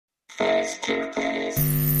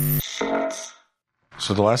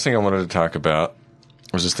So the last thing I wanted to talk about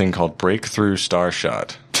was this thing called Breakthrough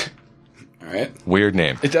Starshot. All right. Weird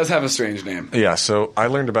name. It does have a strange name. Yeah, so I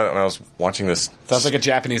learned about it when I was watching this. Sounds like a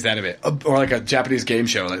Japanese anime. Or like a Japanese game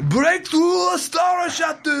show. Like, Breakthrough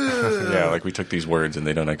Starshot! Yeah, like we took these words and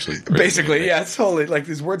they don't actually... Basically, yeah, it's totally like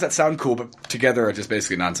these words that sound cool, but together are just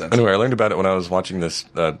basically nonsense. Anyway, I learned about it when I was watching this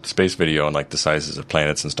space video on like the sizes of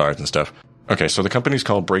planets and stars and stuff. Okay, so the company's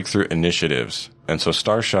called Breakthrough Initiatives. And so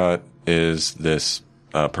Starshot is this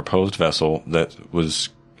proposed vessel that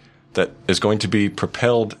is going to be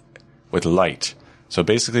propelled with light. So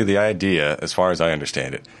basically the idea, as far as I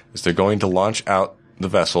understand it, is they're going to launch out the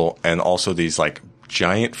vessel and also these like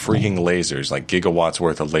giant freaking lasers, like gigawatts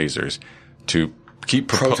worth of lasers, to keep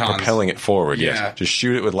propelling it forward. Yeah. Yes. Just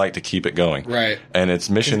shoot it with light to keep it going. Right. And its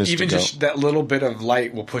mission is even to go... just that little bit of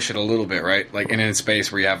light will push it a little bit, right? Like in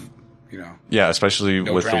space where you have, you know... Yeah, especially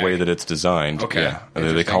with drag. the way that it's designed. Okay. Yeah.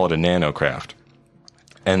 They call it a nanocraft.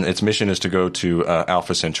 And its mission is to go to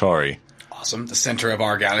Alpha Centauri. Awesome. The center of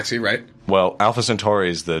our galaxy, right? Well, Alpha Centauri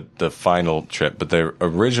is the final trip, but their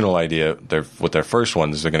original idea, with their first one,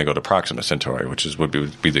 is they're going to go to Proxima Centauri, which would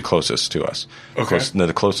be the closest to us. Okay.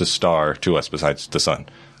 The closest star to us besides the sun.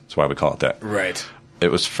 That's why we call it that. Right. It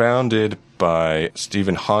was founded by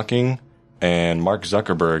Stephen Hawking, and Mark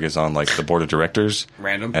Zuckerberg is on like the board of directors.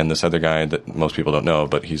 Random. And this other guy that most people don't know,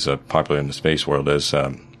 but he's popular in the space world, is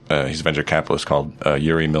he's a venture capitalist called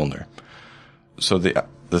Yuri Milner. So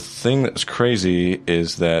the thing that's crazy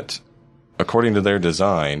is that, according to their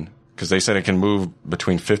design, because they said it can move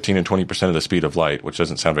between 15 and 20% of the speed of light, which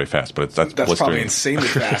doesn't sound very fast, but that's probably insanely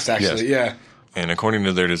fast, actually. Yes. Yeah. And according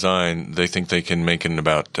to their design, they think they can make it in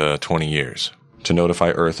about 20 years to notify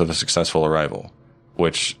Earth of a successful arrival,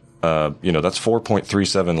 which, that's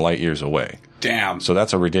 4.37 light years away. Damn. So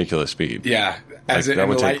that's a ridiculous speed. Yeah. That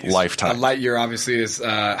would take lifetime. A light year, obviously, is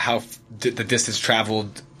how the distance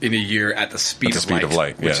traveled in a year at the speed of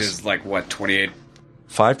light. Which is like, what, 28?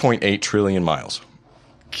 5.8 trillion miles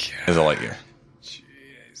is a light year.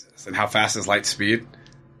 Jesus. And how fast is light speed?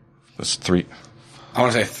 It's 3... I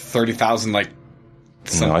want to say 30,000, I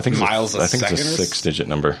think miles a second? I think it's a 6-digit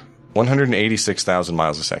number. 186,000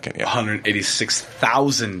 miles a second, yeah.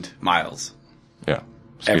 186,000 miles. Yeah.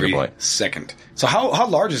 Speed Every of light. second. So how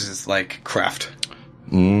large is this, like, craft?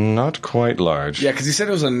 Not quite large. Yeah, because you said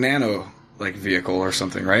it was a nano, like, vehicle or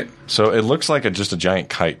something, right? So it looks like just a giant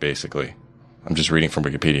kite, basically. I'm just reading from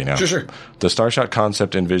Wikipedia now. Sure. The Starshot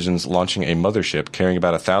concept envisions launching a mothership carrying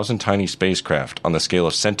about 1,000 tiny spacecraft on the scale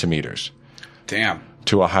of centimeters. Damn.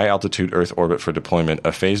 To a high-altitude Earth orbit for deployment.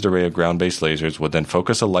 A phased array of ground-based lasers would then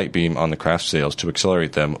focus a light beam on the craft's sails to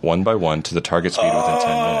accelerate them one by one to the target speed within 10 minutes.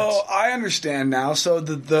 Oh, I understand now. So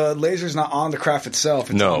the laser's not on the craft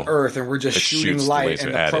itself. It's on Earth, and we're just shooting light,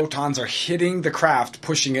 and the protons are hitting the craft,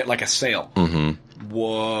 pushing it like a sail. Mm-hmm.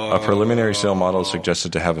 Whoa. A preliminary sail model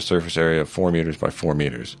suggested to have a surface area of 4 meters by 4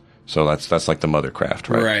 meters. So that's like the mother craft,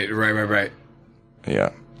 right? Right.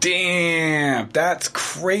 Yeah. Damn, that's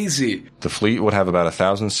crazy. The fleet would have about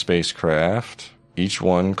 1,000 spacecraft, each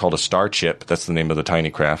one called a Starship, that's the name of the tiny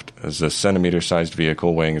craft, is a centimeter-sized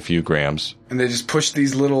vehicle weighing a few grams. And they just push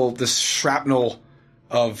this shrapnel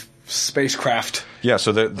of spacecraft. Yeah,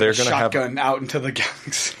 so they're going to have... shotgun out into the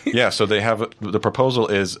galaxy. Yeah, so they have... The proposal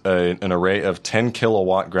is an array of 10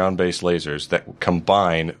 kilowatt ground-based lasers that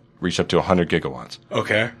combine reach up to 100 gigawatts.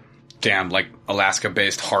 Okay. Damn, like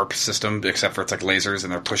Alaska-based HARP system, except for it's like lasers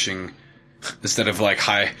and they're pushing, instead of like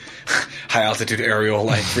high altitude aerial,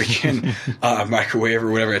 like freaking microwave or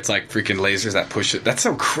whatever, it's like freaking lasers that push it. That's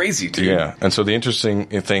so crazy, dude. Yeah, and so the interesting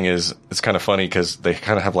thing is, it's kind of funny because they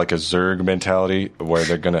kind of have like a Zerg mentality where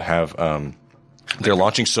they're going to have, they're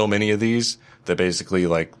launching so many of these that basically,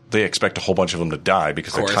 like, they expect a whole bunch of them to die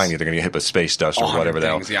because they're tiny. They're going to get hit with space dust or whatever the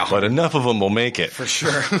hell. Yeah, but enough of them will make it. For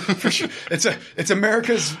sure. It's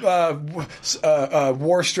America's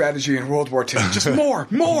war strategy in World War II. Just more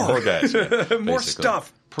guys. Yeah, more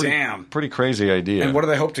stuff. Damn. Pretty crazy idea. And what do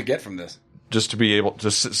they hope to get from this? Just to be able to,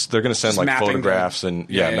 they're going to send like photographs and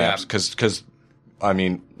maps. Because, I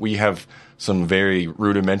mean, we have some very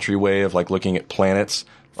rudimentary way of like looking at planets.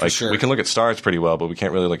 Like, we can look at stars pretty well, but we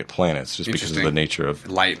can't really look at planets just because of the nature of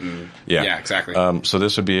light and yeah exactly. So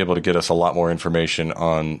this would be able to get us a lot more information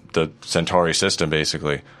on the Centauri system,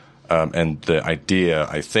 basically. And the idea,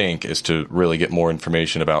 I think, is to really get more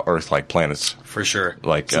information about Earth-like planets. For sure.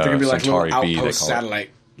 Like so they're gonna be like Centauri little B, outpost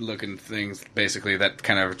satellite-looking things, basically, that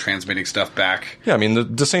kind of transmitting stuff back. Yeah, I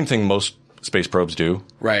mean, the same thing most space probes do.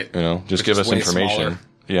 Right. You know, just give us information. Smaller.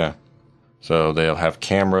 Yeah. So they'll have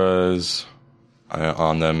cameras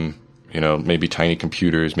on them. maybe tiny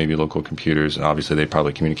computers, maybe local computers, and obviously they'd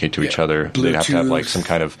probably communicate to each other. They'd have to have like some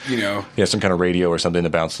kind of, some kind of radio or something to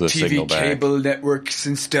bounce the signal back. cable networks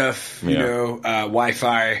and stuff,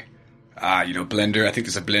 Wi-Fi, Blender. I think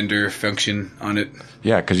there's a Blender function on it.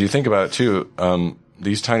 Yeah, because you think about it too,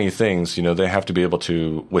 these tiny things, they have to be able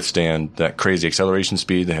to withstand that crazy acceleration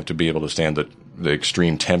speed. They have to be able to stand the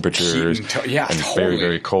extreme temperatures and totally. very,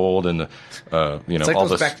 very cold and it's like all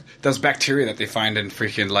those bacteria that they find in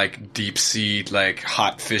freaking like deep sea like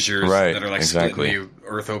hot fissures that are like splitting the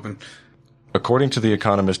earth open. According to The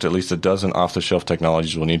Economist, at least a dozen off-the-shelf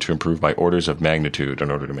technologies will need to improve by orders of magnitude in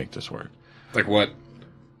order to make this work. Like what?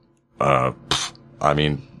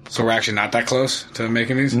 So we're actually not that close to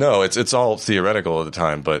making these? No, it's all theoretical at the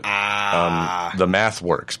time, but the math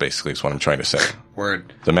works, basically, is what I'm trying to say.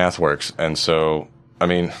 Word. The math works. And so,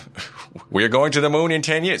 we are going to the moon in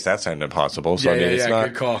 10 years. That sounded impossible. So, it's not...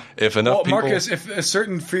 Good call. If enough people... Marcus, if a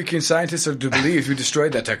certain freaking scientists are to believe we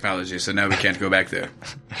destroyed that technology, so now we can't go back there.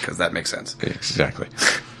 Because that makes sense. Exactly.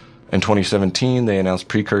 In 2017, they announced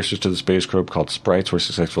precursors to the space probe called Sprites were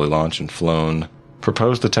successfully launched and flown.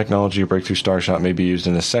 Proposed the technology of Breakthrough Starshot may be used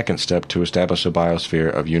in a second step to establish a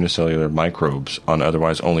biosphere of unicellular microbes on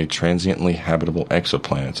otherwise only transiently habitable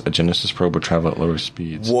exoplanets. A Genesis probe would travel at lower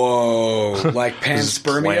speeds. Whoa, like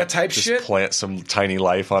panspermia type shit? Just plant some tiny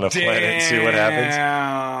life on a planet and see what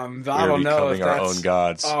happens. I don't know if our own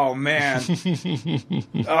gods. Oh, man.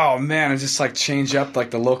 And just like change up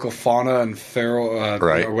like the local fauna and feral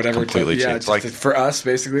or whatever. Completely change. Like, for us,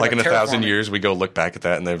 basically. Like in 1,000 years, we go look back at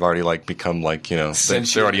that and they've already like become like,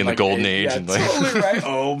 they're already in the golden age. Yeah, and totally right.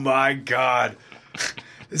 Oh my god.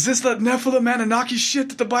 Is this the Nephilim Anunnaki shit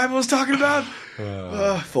that the Bible is talking about?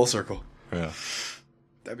 Full circle. Yeah.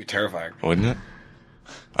 That'd be terrifying. Wouldn't it?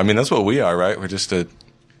 That's what we are, right? We're just a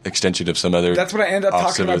extension of some other. That's what I ended up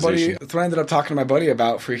talking to my buddy. That's what I ended up talking to my buddy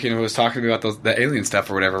about. Freaking, who was talking to me about the alien stuff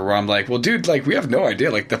or whatever. Where I'm like, well, dude, like we have no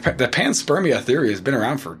idea. Like the panspermia theory has been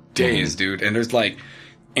around for days, dude. And there's like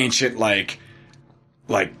ancient like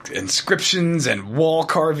inscriptions and wall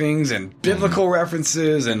carvings and biblical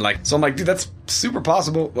references and like. So I'm like, dude, that's super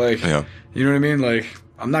possible. Like, you know what I mean? Like,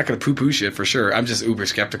 I'm not gonna poo poo shit for sure. I'm just uber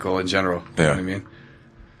skeptical in general. You know what I mean?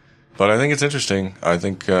 But I think it's interesting. I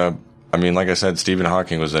think. Like I said, Stephen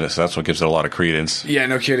Hawking was in it, so that's what gives it a lot of credence. Yeah,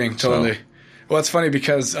 no kidding. Totally. So. Well, it's funny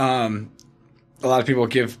because a lot of people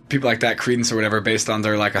give people like that credence or whatever based on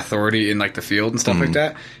their like authority in like the field and stuff like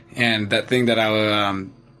that. And that thing that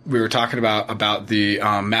we were talking about the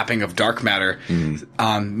mapping of dark matter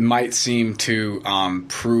might seem to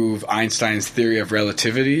prove Einstein's theory of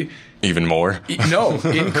relativity. Even more? No,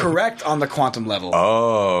 incorrect on the quantum level.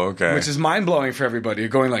 Oh, okay. Which is mind-blowing for everybody. You're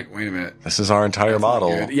going like, wait a minute. This is our entire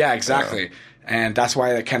model. Yeah, exactly. Yeah. And that's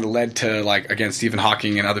why that kind of led to, like, again, Stephen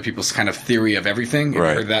Hawking and other people's kind of theory of everything. You've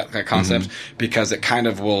heard that concept? Because it kind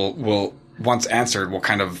of will, once answered, will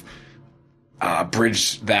kind of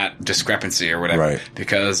bridge that discrepancy or whatever. Right.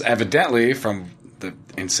 Because evidently, from the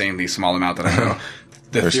insanely small amount that I know,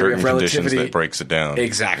 the theory of relativity that breaks it down.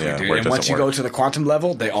 Exactly, dude. And once you go to the quantum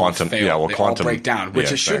level, they all fail. Yeah, they all break down,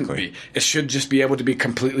 which it shouldn't be. It should just be able to be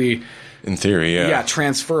completely, in theory,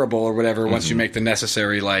 transferable or whatever. Once you make the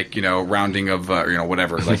necessary, like, rounding of,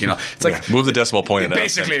 whatever. Like, it's like move the decimal point.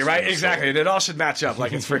 Basically, right? Exactly. And it all should match up,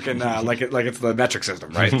 like it's freaking, like it's the metric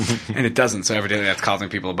system, right? And it doesn't. So evidently, that's causing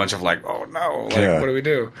people a bunch of like, oh no, like what do we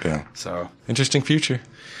do? Yeah. So interesting future.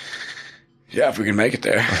 Yeah, if we can make it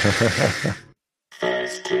there.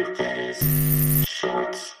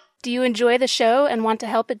 Do you enjoy the show and want to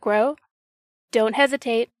help it grow? Don't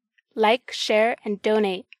hesitate. Like, share, and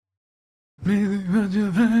donate.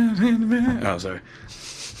 Oh, sorry.